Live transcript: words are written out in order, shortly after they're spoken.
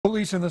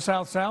Police in the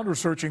South Sound are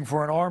searching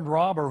for an armed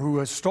robber who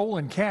has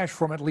stolen cash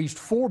from at least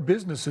 4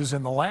 businesses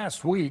in the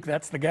last week.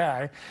 That's the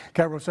guy.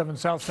 KIRO 7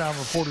 South Sound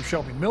reporter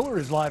Shelby Miller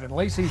is live in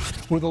Lacey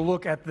with a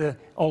look at the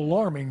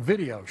alarming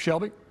video.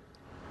 Shelby?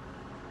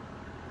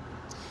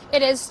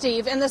 It is,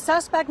 Steve, and the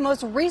suspect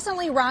most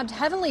recently robbed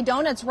Heavenly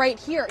Donuts right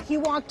here. He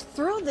walked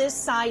through this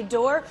side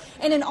door,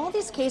 and in all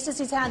these cases,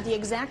 he's had the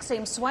exact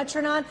same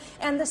sweatshirt on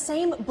and the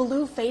same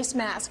blue face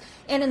mask.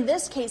 And in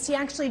this case, he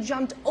actually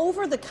jumped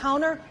over the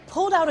counter,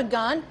 pulled out a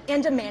gun,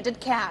 and demanded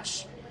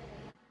cash.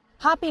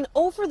 Hopping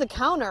over the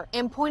counter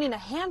and pointing a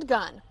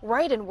handgun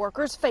right in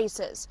workers'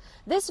 faces.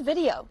 This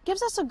video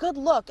gives us a good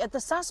look at the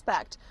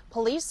suspect.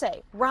 Police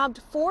say robbed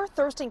 4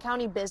 Thurston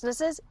County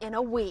businesses in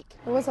a week.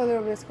 It was a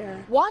little bit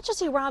scary. Watch as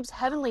he robs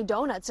Heavenly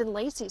Donuts in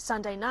Lacey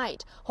Sunday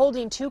night,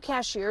 holding 2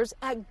 cashiers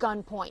at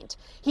gunpoint.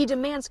 He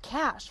demands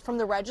cash from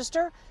the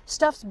register,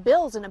 stuffs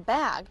bills in a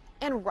bag,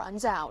 and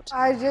runs out.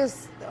 I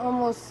just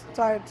almost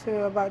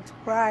started about to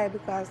cry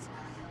because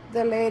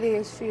the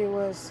lady, she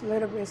was a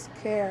little bit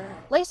scared.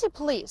 Lacey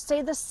police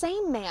say the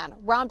same man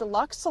robbed a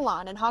Lux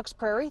Salon in Hawks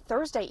Prairie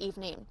Thursday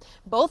evening.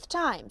 Both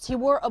times he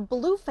wore a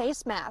blue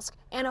face mask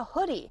and a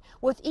hoodie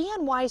with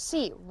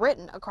ENYC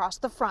written across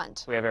the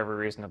front. We have every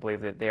reason to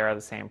believe that they are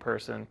the same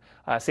person.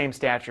 Same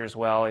stature as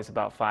well. He's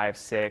about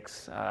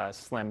 5'6",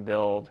 slim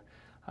build.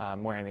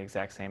 Wearing the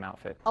exact same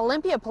outfit.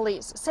 Olympia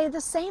police say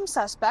the same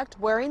suspect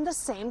wearing the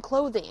same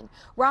clothing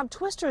robbed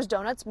Twister's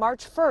Donuts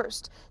March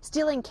 1st,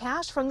 stealing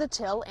cash from the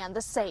till and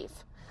the safe.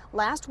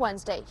 Last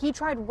Wednesday, he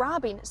tried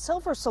robbing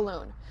Silver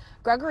Saloon.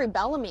 Gregory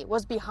Bellamy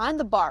was behind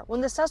the bar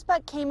when the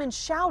suspect came in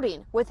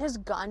shouting with his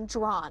gun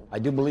drawn. I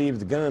do believe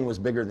the gun was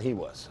bigger than he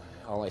was.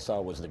 All I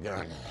saw was the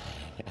gun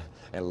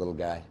and a little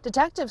guy.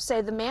 Detectives say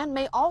the man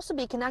may also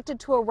be connected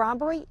to a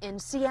robbery in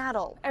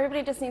Seattle.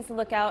 Everybody just needs to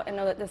look out and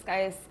know that this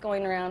guy is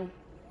going around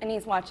and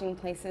he's watching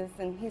places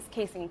and he's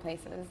casing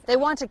places. They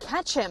want to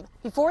catch him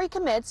before he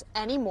commits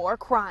any more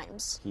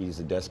crimes. He's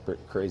a desperate,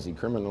 crazy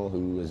criminal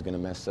who is going to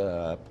mess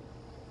up.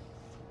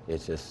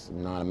 It's just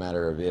not a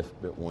matter of if,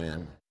 but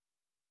when.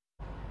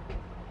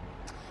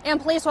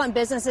 And police want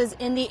businesses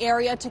in the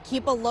area to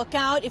keep a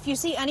lookout. If you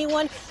see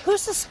anyone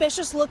who's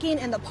suspicious looking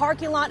in the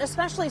parking lot,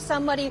 especially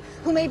somebody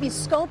who may be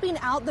scoping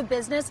out the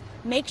business,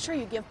 make sure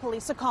you give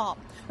police a call.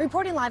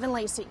 Reporting live in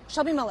Lacey,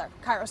 Shelby Miller,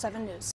 KIRO 7 News.